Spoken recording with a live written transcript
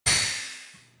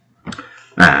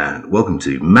And welcome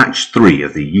to match 3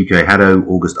 of the UK HADO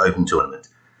August Open Tournament.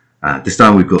 This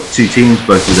time we've got two teams,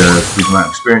 both with a good amount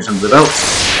of experience under the belts.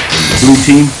 In the blue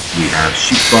team, we have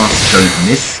Shoot Fast Don't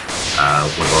Miss,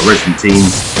 one of our resident teams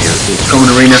here at the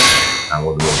Common Arena, and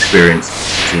one of the more experienced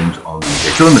teams on the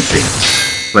UK Tournament team.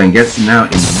 Playing against them now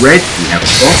in red, we have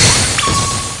the Boss.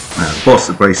 The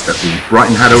Boss are based at the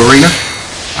Brighton HADO Arena.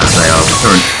 They are the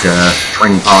current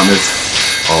training partners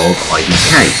of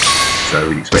IDK. So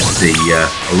we'd expect to see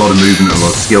a lot of movement and a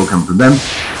lot of skill come from them,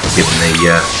 given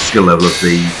the skill level of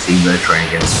the team they're training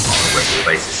against on a regular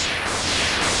basis.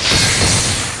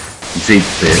 You can see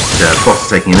that Boss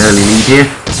is taking an early lead here,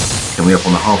 coming up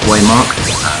on the halfway mark.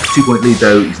 2-point lead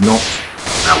though is not,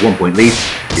 1-point lead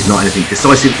is not anything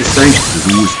decisive at this stage, because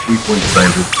there's always 3 points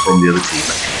available from the other team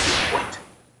at any given point.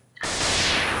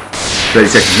 30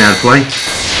 seconds now to play,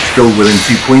 still within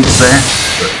 2 points there,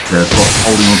 but Boss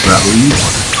holding on to that lead.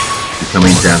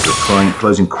 Coming down to the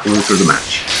closing quarter of the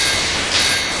match.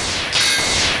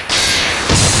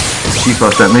 Shoot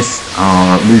Fast Don't Miss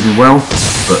are moving well,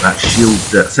 but that shield,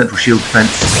 central shield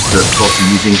defence that the Boss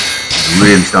are using is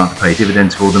really starting to pay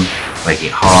dividends for them,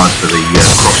 making it hard for the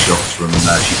cross shots from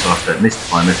Shoot Fast Don't Miss to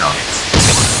find their targets.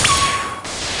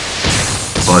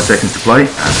 5 seconds to play,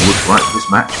 and it looks like this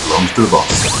match belongs to the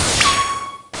Boss.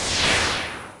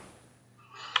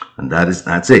 And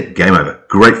that's it, game over.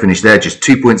 Great finish there, just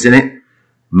 2 points in it.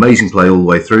 Amazing play all the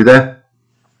way through there.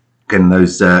 Getting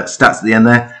those stats at the end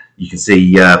there, you can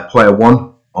see player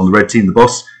 1 on the red team, the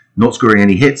Boss, not scoring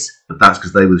any hits, but that's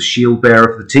because they were the shield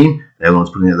bearer for the team. They were the ones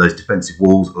putting up those defensive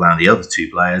walls, allowing the other 2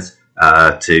 players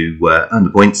to earn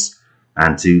the points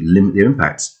and to limit their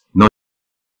impacts.